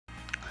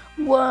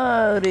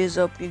What is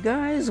up, you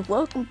guys?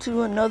 Welcome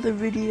to another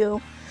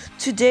video.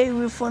 Today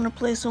we're gonna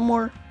play some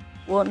more,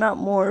 well, not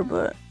more,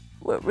 but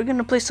we're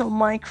gonna play some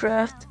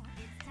Minecraft,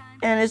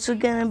 and it's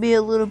gonna be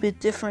a little bit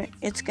different.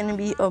 It's gonna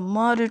be a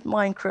modded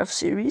Minecraft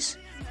series.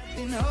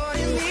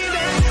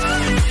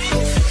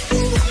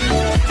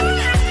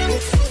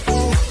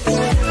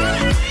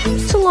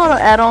 It's a lot of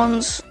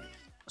add-ons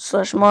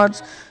slash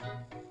mods.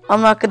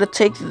 I'm not gonna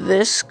take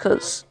this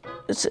because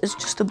it's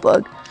just a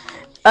bug.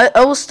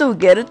 I will still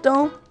get it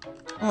though.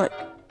 Like,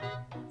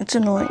 it's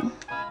annoying.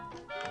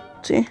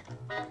 See?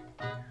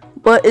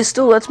 But it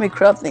still lets me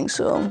craft things,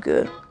 so I'm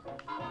good.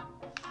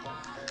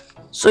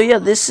 So yeah,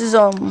 this is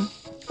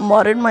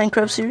modded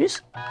Minecraft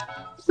series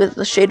with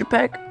the shader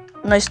pack,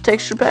 nice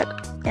texture pack,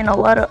 and a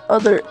lot of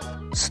other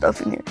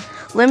stuff in here.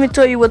 Let me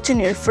tell you what's in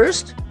here.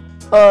 First,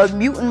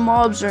 mutant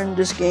mobs are in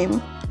this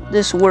game,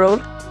 this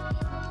world.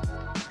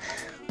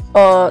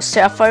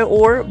 Sapphire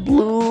ore,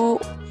 blue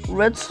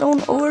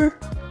redstone ore.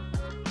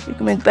 You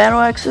can make battle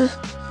axes.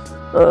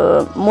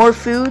 More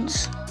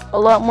foods, a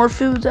lot more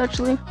foods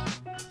actually.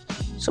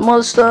 Some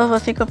other stuff I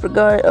think I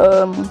forgot.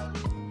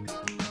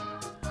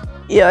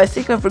 Yeah, I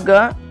think I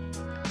forgot.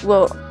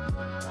 Well,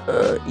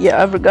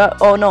 yeah, I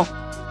forgot. Oh no,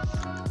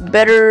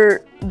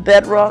 better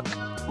bedrock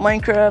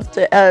Minecraft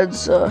that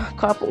adds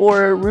copper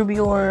ore, ruby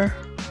ore,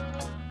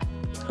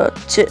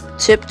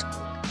 tipped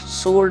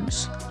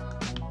swords.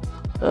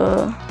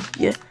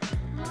 Yeah,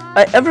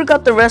 I ever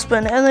got the rest, but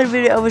in the end of the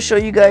video I will show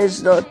you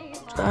guys the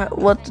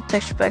what the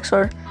texture packs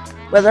are.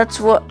 But that's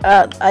what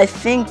I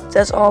think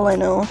that's all I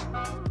know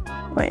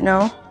right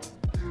now.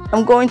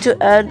 I'm going to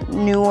add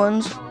new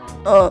ones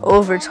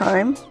over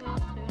time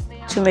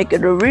to make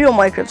it a real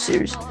Minecraft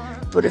series.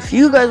 But if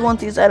you guys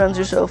want these add-ons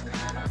yourself,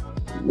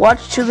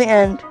 watch to the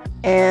end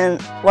and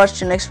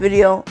watch the next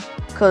video,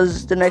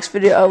 because the next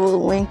video I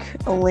will link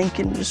a link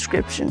in the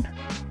description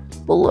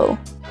below.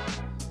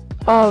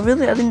 Oh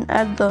really, I didn't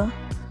add the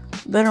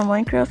better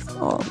Minecraft?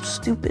 Oh, I'm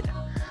stupid.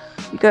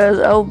 You guys,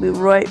 I will be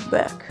right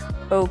back.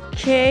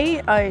 Okay,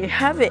 I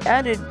have it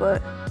added,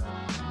 but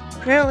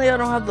apparently I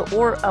don't have the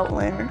ore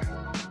outliner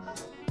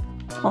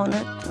on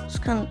it. It's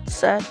kind of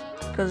sad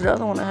because the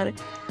other one I had it.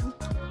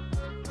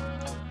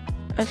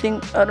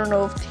 I don't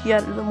know if he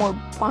added the more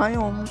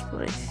biomes,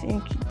 but I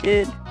think he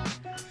did.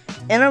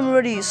 And I'm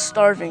already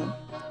starving.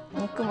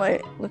 Look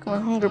at my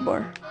hunger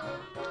bar.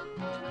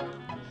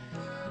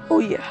 Oh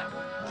yeah,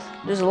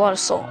 there's a lot of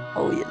salt.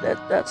 Oh yeah,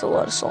 that's a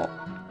lot of salt.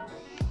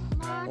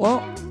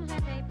 Well,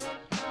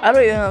 I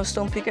don't even have a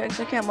stone pickaxe.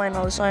 I can't mine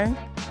all this iron.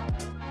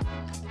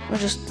 I'll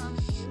just,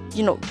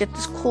 get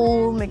this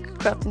coal, make a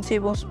crafting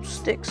table, some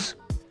sticks,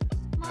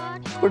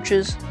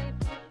 torches,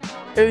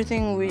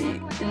 everything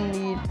we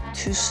need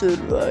to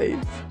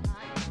survive.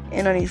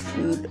 And I need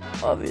food,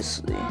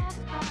 obviously.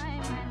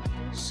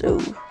 So,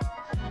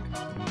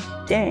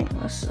 dang,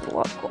 this is a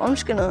lot cool. I'm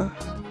just gonna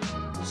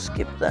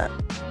skip that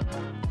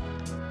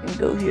and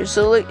go here.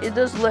 So, like, it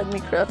does let me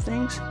craft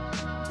things,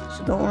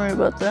 so don't worry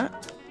about that.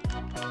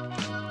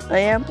 I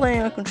am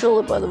playing on a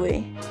controller, by the way.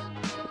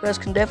 You guys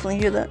can definitely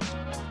hear that.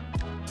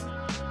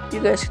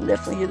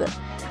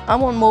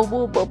 I'm on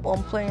mobile, but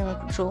I'm playing on a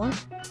controller.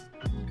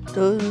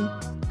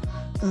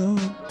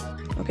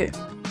 Okay.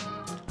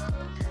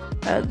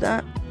 Add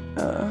that.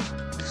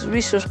 This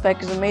resource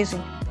pack is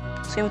amazing.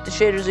 Same with the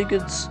shaders.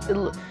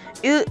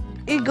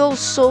 It goes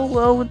so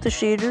well with the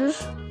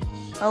shaders.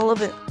 I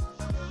love it.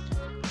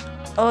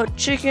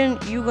 Chicken,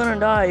 you gonna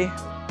die.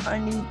 I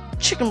need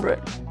chicken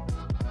bread.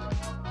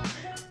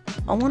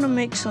 I want to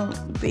make some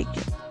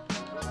bacon.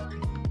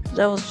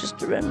 That was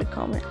just a random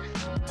comment.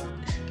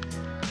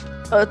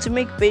 To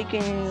make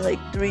bacon, you need like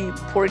 3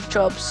 pork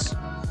chops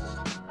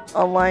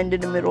aligned in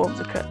the middle of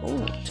the crack.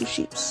 Oh, 2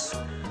 sheeps.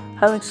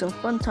 Having some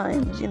fun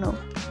times,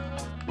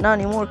 Not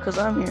anymore because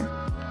I'm here.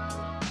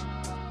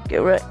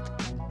 Get wrecked.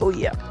 Oh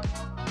yeah.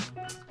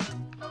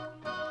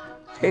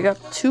 Okay, I got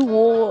 2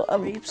 wool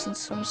reaps and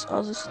some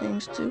other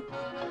things too.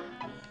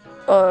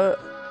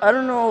 I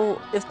don't know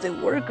if they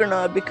work or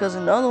not, because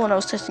in the other one I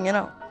was testing it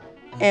out,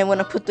 and when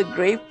I put the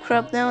grape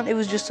crop down, it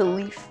was just a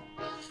leaf.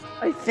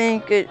 I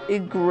think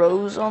it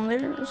grows on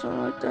there or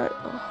something like that,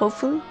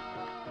 hopefully.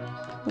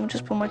 Let me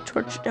just put my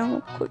torch down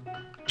real quick.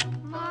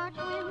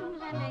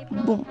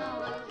 Boom.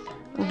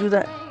 We'll do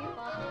that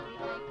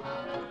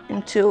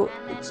until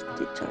it's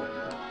daytime.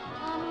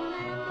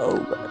 Oh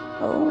god.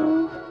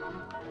 Oh.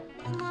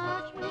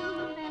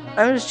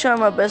 I'm just trying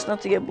my best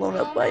not to get blown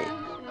up by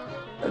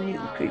a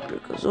mutant creeper,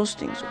 because those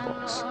things are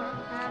boss.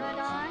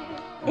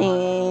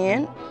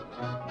 And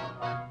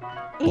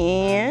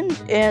it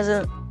has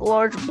a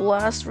large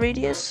blast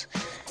radius.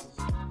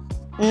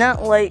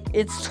 Not like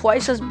it's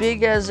twice as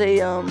big as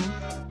a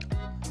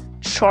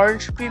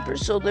charged creeper,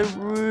 so they're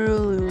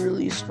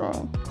really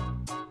strong.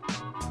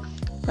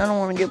 I don't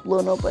want to get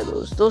blown up by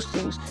those. Those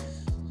things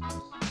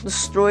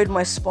destroyed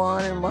my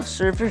spawn and my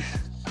server.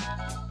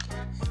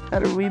 I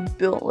had to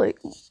rebuild like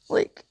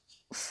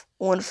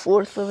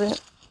 1/4 of it.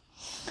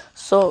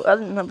 So I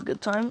didn't have a good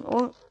time.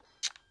 Well,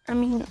 I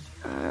mean,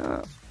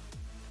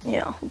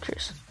 yeah, who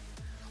cares?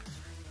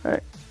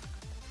 Alright.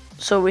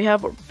 So we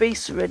have our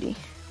base ready.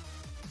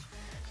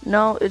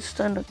 Now it's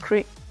time to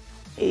create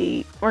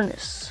a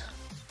furnace.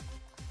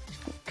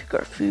 Cook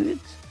our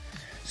foods.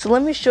 So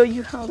let me show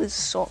you how this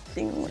salt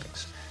thing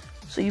works.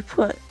 So you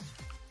put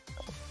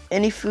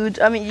any foods.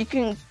 I mean, you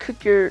can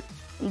cook your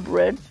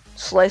bread,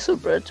 slice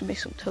of bread to make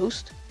some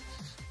toast.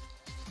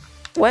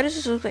 Why does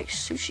this look like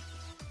sushi?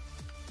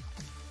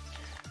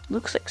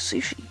 Looks like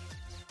sushi.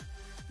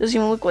 Doesn't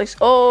even look like.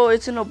 Oh,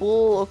 it's in a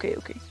bowl. Okay.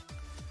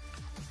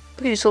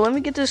 Okay, so let me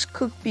get this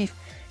cooked beef.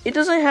 It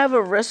doesn't have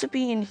a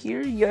recipe in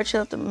here. You actually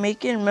have to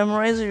make it and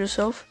memorize it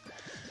yourself.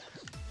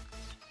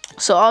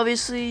 So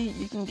obviously,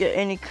 you can get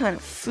any kind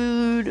of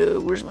food.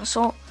 Where's my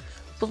salt?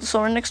 Put the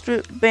salt right next to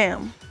it.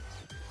 Bam.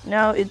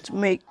 Now it's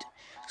made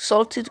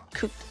salted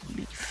cooked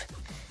beef.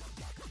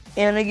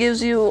 And it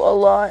gives you a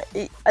lot.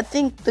 I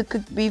think the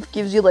cooked beef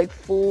gives you like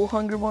full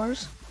hunger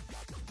bars.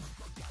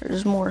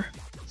 There's more.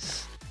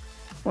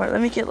 Alright,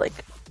 let me get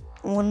like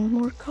one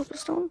more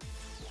cobblestone.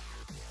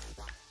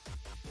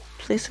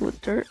 Place it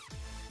with dirt.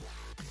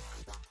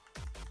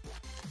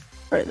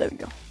 Alright, there we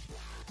go.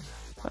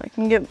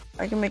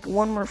 I can make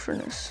one more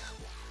furnace.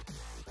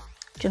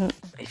 I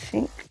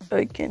think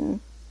I can. I'm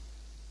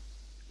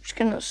just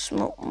gonna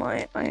smelt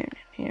my iron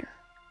in here.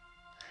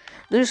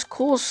 There's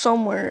coal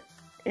somewhere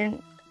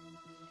in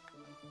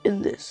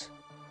this.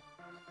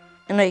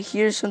 And I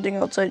hear something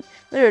outside.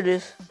 There it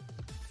is.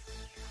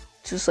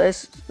 2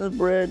 slices of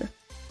bread.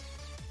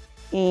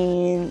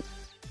 And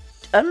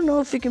I don't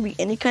know if it can be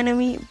any kind of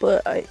meat,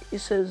 but it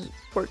says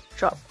pork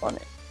chop on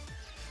it.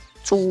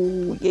 So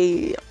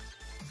yeah.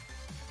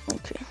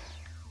 Okay.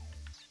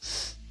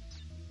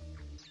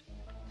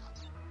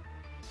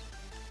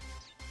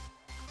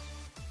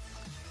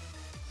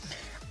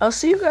 I'll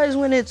see you guys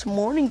when it's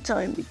morning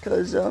time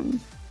because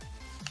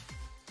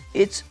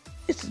it's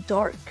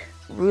dark,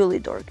 really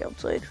dark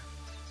outside.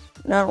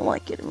 And I don't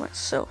like it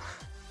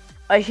myself.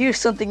 I hear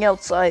something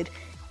outside.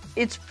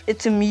 It's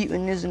a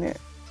mutant, isn't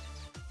it?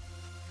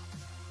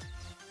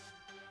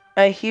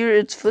 I hear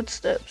its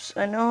footsteps.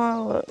 I know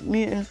how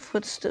mutant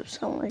footsteps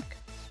sound like.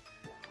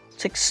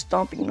 It's like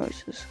stomping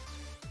noises.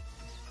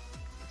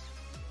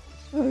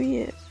 Oh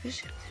yeah, where is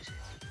it?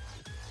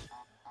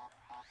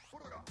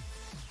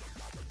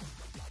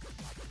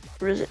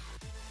 Where is it?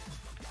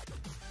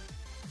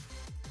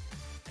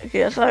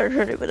 Okay, I thought I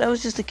heard it, but that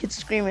was just a kid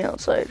screaming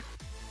outside.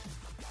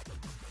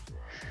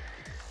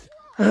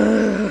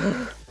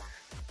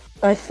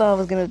 I thought I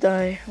was gonna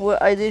die. Well,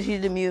 I did hear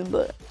the mutant,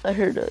 but I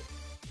heard a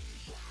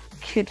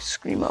kid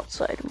scream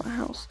outside my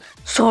house.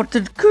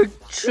 Salted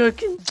cooked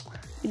chicken.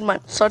 Eat my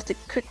salted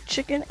cooked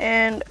chicken,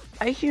 and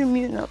I hear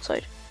mutant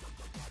outside.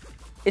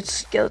 It's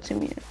skeleton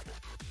mutant.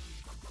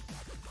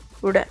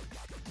 Where that?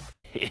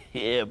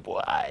 Yeah,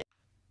 boy.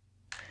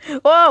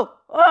 Oh!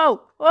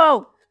 Oh!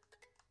 Oh!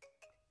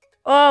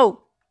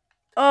 Oh!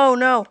 Oh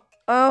no!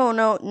 Oh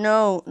no!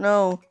 No!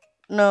 No!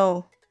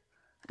 No!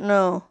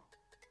 No!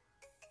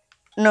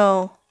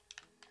 No!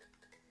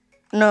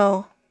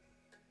 No!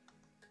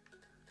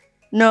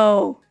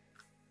 No!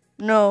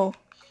 No!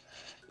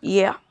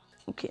 Yeah.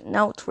 Okay,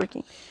 now it's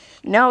working.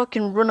 Now I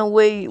can run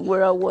away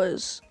where I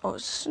was. Oh,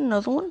 is this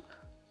another one?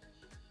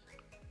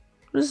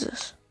 What is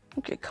this?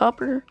 Okay,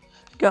 copper.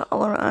 Got a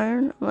lot of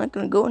iron. I'm not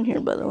gonna go in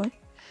here, by the way.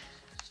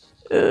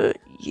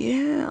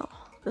 Yeah.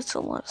 That's a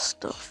lot of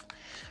stuff.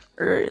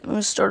 Alright, let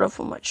me start off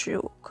with my tree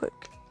real quick.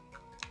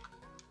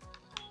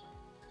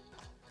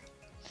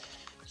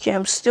 Okay,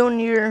 I'm still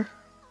near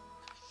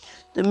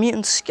the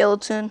mutant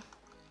skeleton.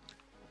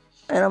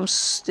 And I'm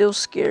still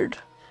scared.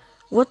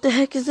 What the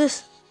heck is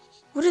this?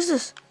 What is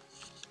this?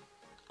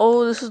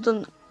 Oh, this is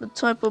the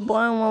type of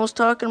biome I was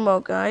talking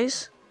about,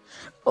 guys.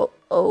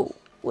 Oh,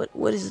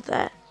 what is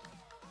that?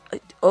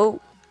 Oh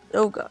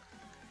god.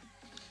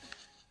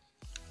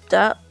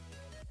 That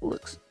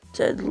looks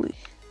deadly.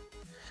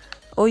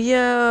 Oh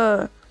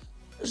yeah,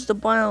 it's the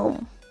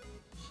biome.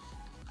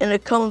 And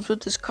it comes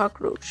with this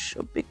cockroach,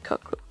 a big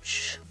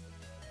cockroach.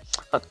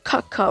 A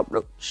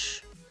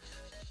cockroach.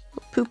 A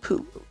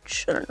poo-poo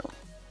roach, I don't know.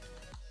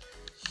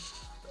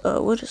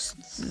 What does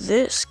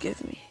this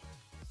give me?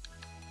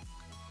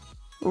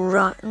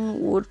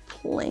 Rotten wood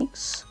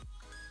planks.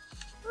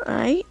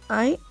 Oh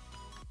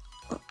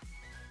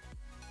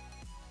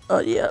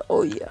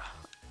yeah.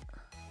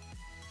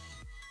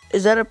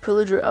 Is that a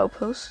pillager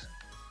outpost?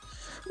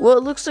 Well,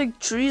 it looks like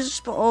trees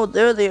spawn. Oh,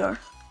 there they are.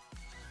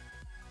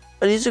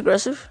 Are these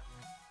aggressive?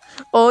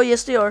 Oh,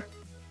 yes they are.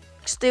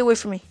 Stay away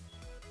from me.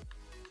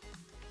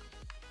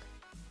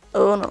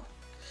 Oh no.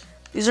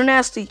 These are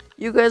nasty.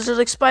 You guys are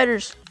like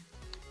spiders.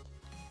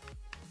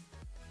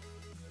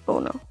 Oh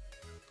no.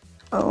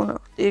 Oh no.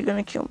 They're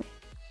gonna kill me.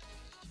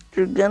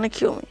 They're gonna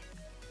kill me.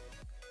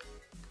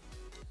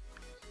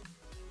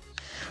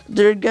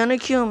 They're gonna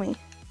kill me.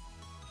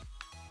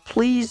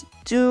 Please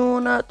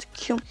do not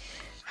kill me.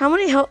 How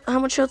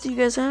much health do you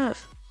guys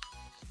have?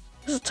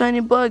 Those are tiny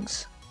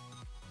bugs.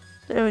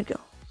 There we go.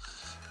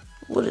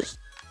 What is...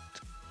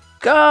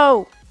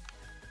 Go!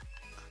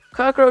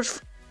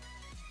 Cockroach.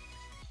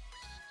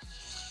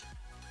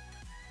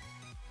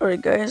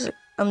 Alright guys,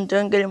 I'm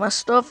done getting my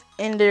stuff,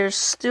 and there's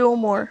still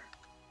more.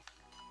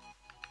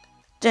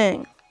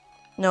 Dang.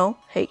 No.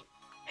 Hey.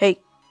 Hey.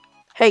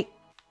 Hey.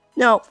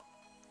 No.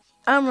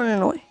 I'm running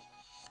away.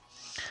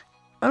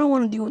 I don't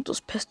want to deal with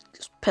those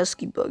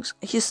pesky bugs.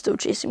 He's still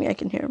chasing me. I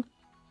can hear him.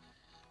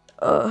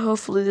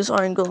 Hopefully this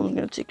iron golem is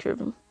gonna take care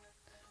of him.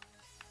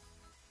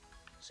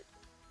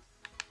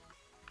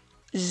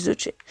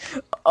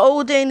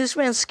 Oh dang, this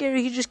man's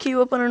scary. He just came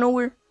up out of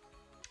nowhere.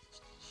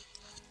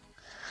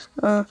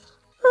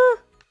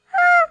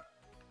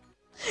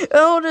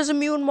 Oh, there's a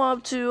mute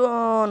mob too.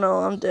 Oh no,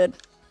 I'm dead.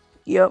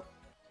 Yep.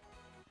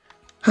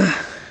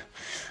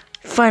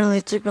 Finally,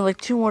 it took me like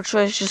 2 more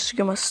tries just to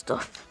get my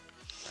stuff.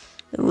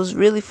 It was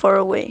really far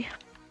away.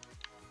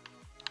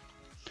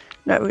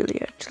 Not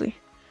really, actually.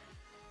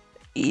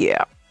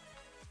 Yeah.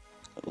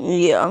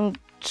 Yeah, I'm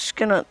just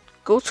gonna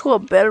go to a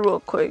bed real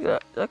quick.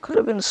 That could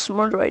have been a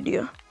smarter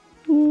idea.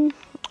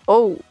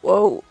 Oh,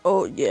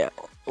 yeah.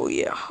 Oh,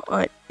 yeah.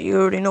 You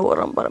already know what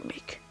I'm about to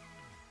make.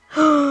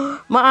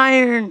 My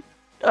iron!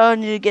 I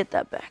need to get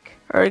that back.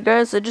 Alright,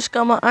 guys, I just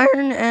got my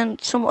iron and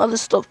some other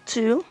stuff,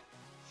 too.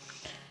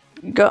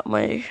 Got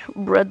my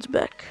breads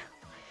back.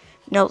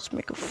 Now let's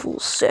make a full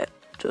set.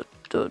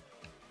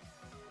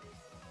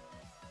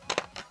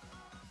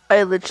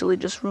 I literally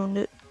just ruined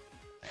it.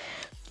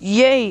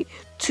 Yay!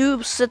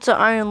 2 sets of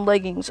iron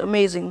leggings.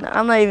 Amazing.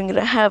 I'm not even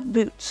gonna have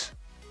boots.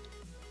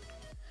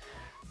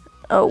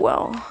 Oh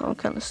wow, I'm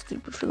kind of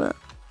stupid for that.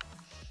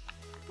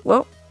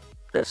 Well,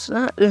 that's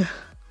not.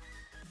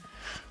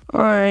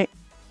 Alright.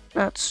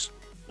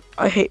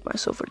 I hate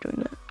myself for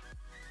doing that.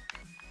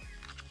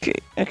 Okay.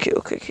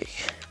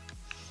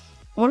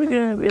 We're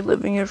gonna be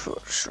living here for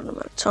a short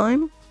amount of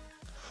time,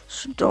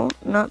 so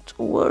not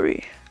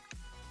worry.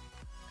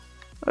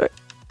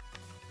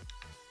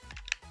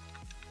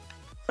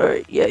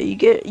 Alright, yeah, you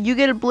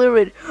get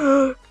obliterated.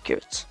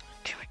 Carrots.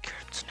 Give me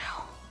carrots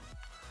now.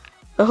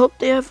 I hope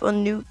they have a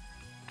new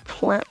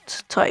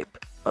plant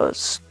type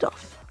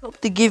stuff. I hope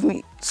they give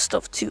me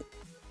stuff too.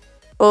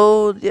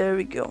 Oh, there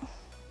we go.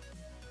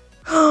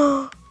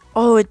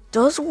 Oh, it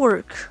does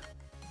work.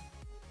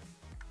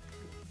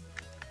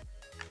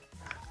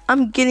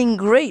 I'm getting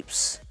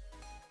grapes.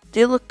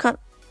 They look kind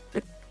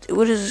of,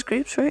 what is this,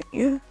 grapes, right?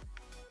 Yeah.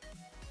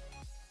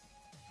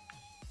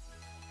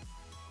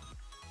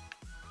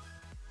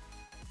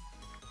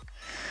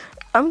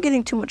 I'm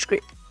getting too much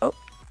grape. Oh,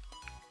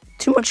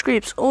 too much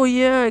grapes. Oh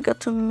yeah, I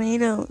got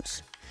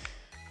tomatoes.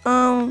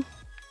 I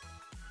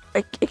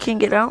can't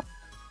get out.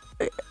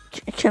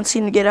 I can't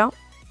seem to get out.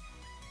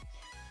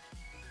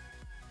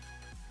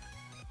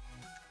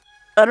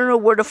 I don't know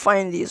where to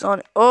find these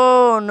on.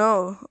 Oh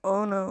no!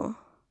 Oh no!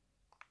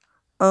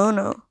 Oh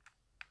no!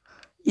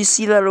 You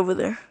see that over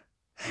there?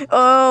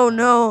 Oh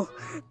no!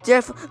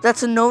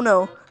 That's a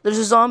no-no. There's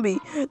a zombie.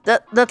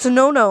 That's a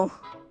no-no.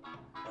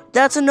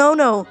 That's a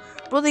no-no.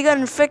 Bro, they got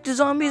infected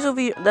zombies over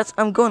here.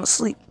 I'm going to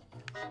sleep.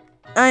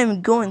 I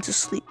am going to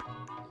sleep.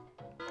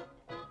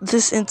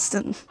 This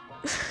instant.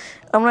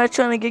 I'm not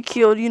trying to get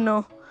killed, you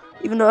know.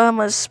 Even though I have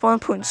my spawn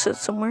point set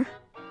somewhere.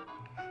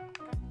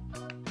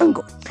 I'm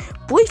going.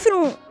 Boy, if you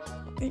don't.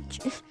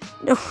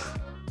 No.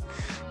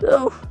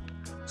 No.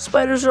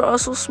 Spiders are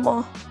also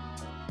small.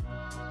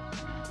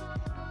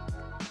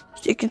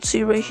 As you can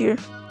see right here.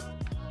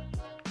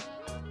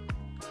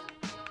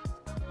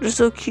 They're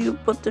so cute,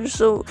 but they're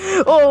so.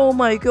 Oh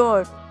my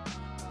god!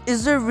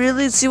 Is there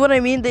really? See what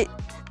I mean?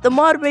 The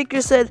mod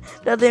maker said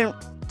that they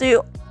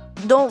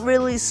don't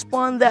really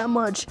spawn that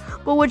much.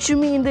 But what you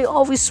mean? They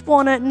always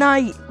spawn at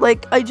night.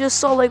 Like I just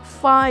saw like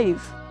 5.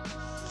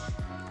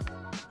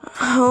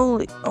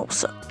 Holy! Oh,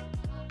 so.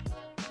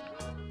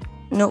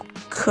 No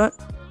cut.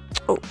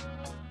 Oh,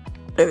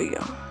 there we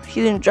go.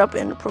 He didn't drop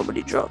Ender Pearl, but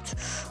he dropped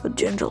a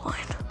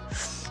dandelion.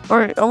 All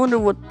right, I wonder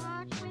what.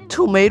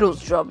 Tomatoes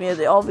drop. Yeah,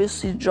 they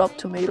obviously drop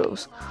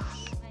tomatoes.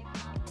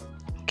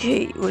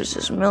 Okay, what is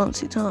this? Melon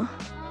seeds, huh?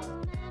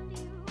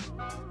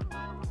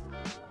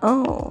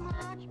 Oh.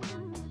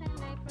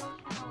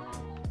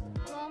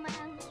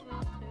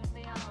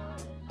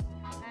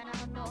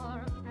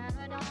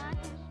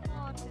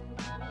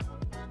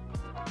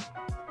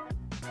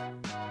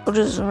 What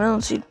is this?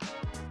 Melon seed?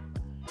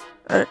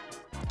 Alright.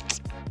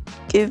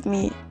 Give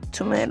me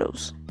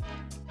tomatoes.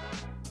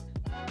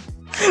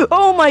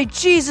 Oh my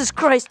Jesus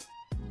Christ!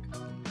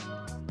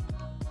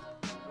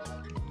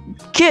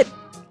 Kid!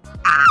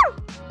 Ah!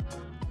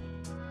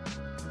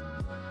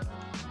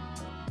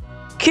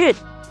 Kid!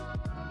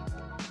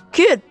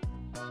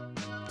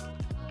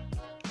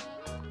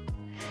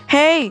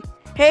 Hey!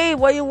 Hey,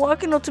 why are you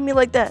walking up to me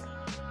like that?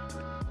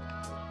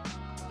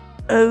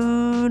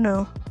 Oh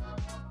no.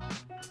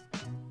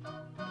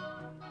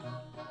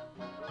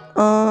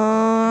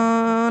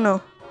 No.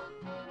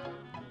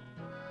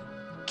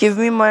 Give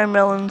me my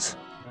melons.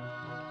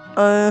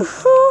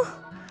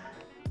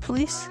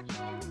 Please.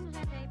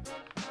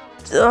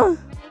 You're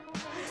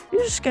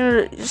just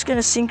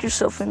gonna sink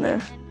yourself in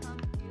there.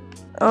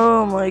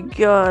 Oh my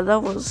god,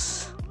 that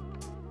was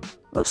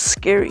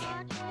scary.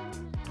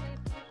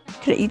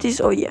 Can I eat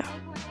these? Oh yeah,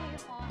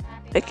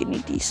 I can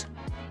eat these.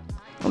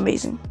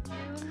 Amazing.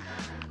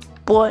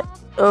 But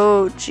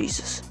oh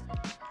Jesus.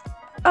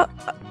 I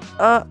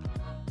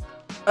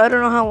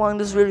don't know how long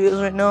this video is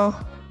right now.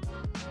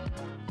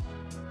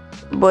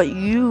 But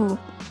you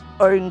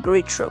are in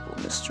great trouble,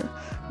 mister.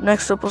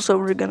 Next episode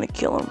we're gonna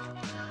kill him.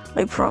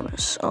 I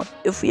promise.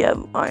 If we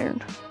have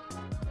iron.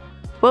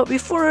 But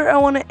before I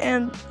wanna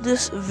end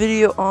this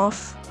video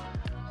off,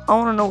 I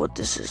wanna know what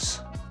this is.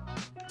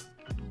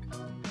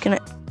 Can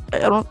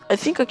I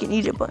think I can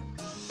eat it, but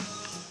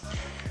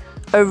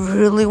I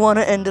really want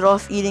to end it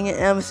off eating an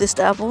amethyst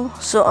apple,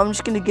 so I'm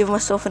just gonna give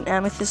myself an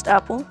amethyst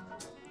apple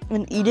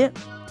and eat it,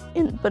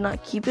 but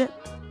not keep it.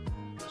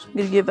 So I'm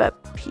gonna give that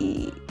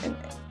P an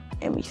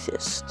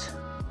amethyst.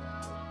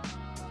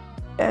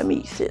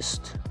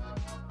 Amethyst.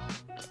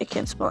 I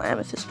can't spell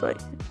amethyst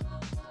right.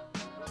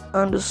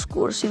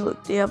 Underscore. See,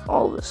 look, they have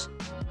all this.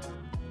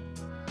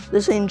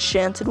 This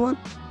enchanted one.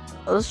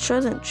 Oh, let's try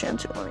the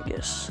enchanted one, I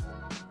guess.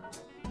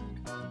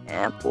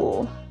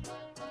 Apple.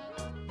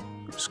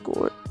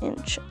 Underscore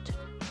enchanted.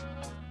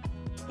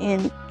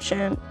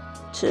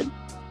 Enchanted.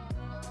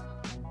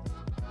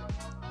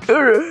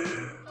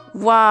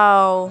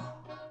 Wow.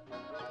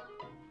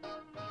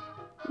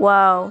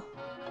 Wow.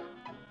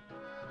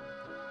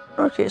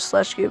 Okay,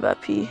 slash give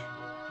that P.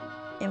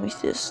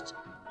 Amethyst.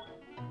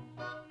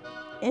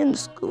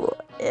 Underscore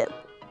F.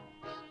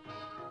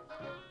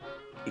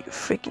 Are you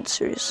freaking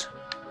serious?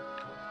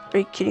 Are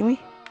you kidding me?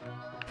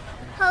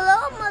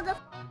 Hello, mother.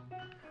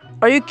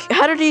 Are you?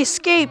 How did he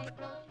escape?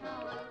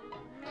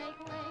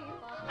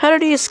 How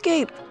did he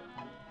escape?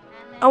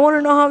 I want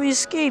to know how he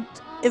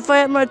escaped. If I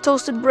had my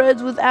toasted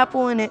breads with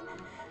apple in it,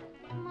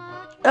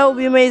 that would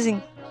be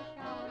amazing.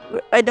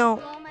 I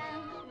don't.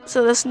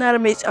 So that's not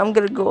amazing. I'm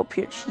gonna go up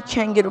here. He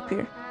can't get up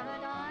here.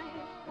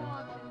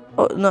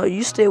 Oh no,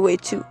 you stay away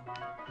too.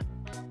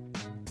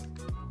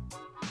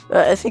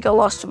 I think I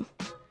lost him.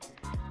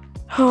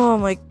 Oh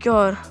my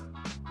god.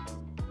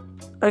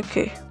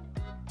 Okay.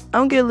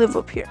 I'm gonna live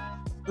up here.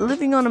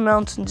 Living on the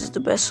mountains is the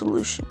best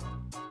solution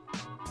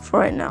for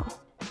right now.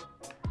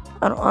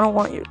 I don't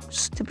want your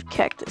stupid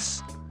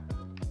cactus.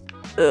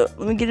 Let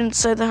me get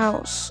inside the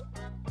house.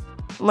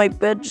 My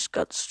bed just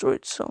got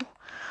destroyed, so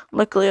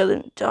luckily I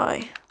didn't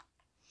die.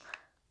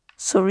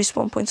 So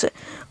respawn point set.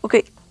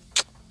 Okay,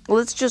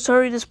 let's just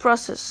hurry this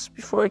process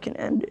before I can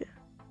end it.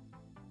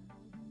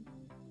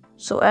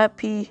 So at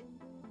P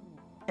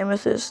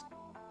amethyst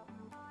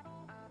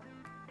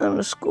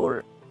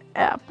underscore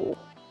apple.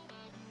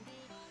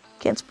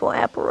 Can't spell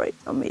apple right.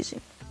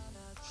 Amazing.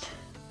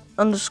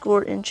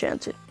 Underscore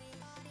enchanted.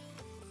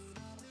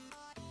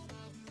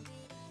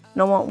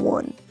 And I want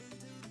one.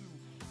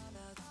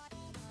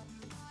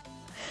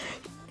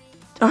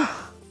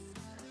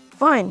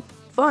 Fine.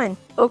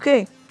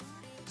 Okay.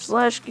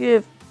 Slash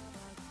give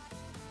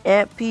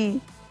at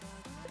P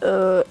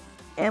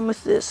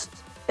amethyst.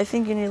 I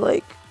think you need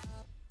like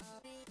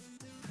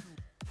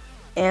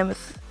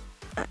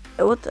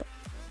what the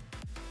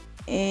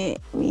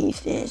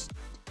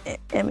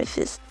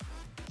amethyst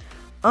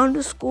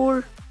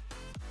underscore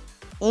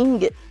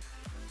ingot,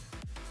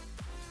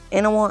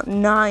 and I want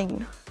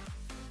 9.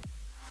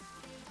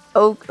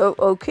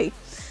 Okay.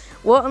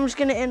 Well, I'm just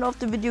gonna end off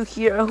the video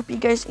here. I hope you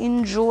guys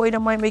enjoyed. I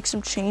might make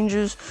some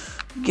changes,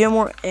 get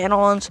more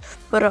add-ons,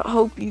 but I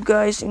hope you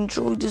guys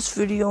enjoyed this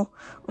video.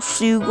 I'll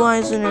see you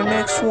guys in the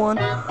next one.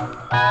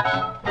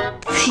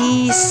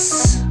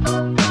 Peace.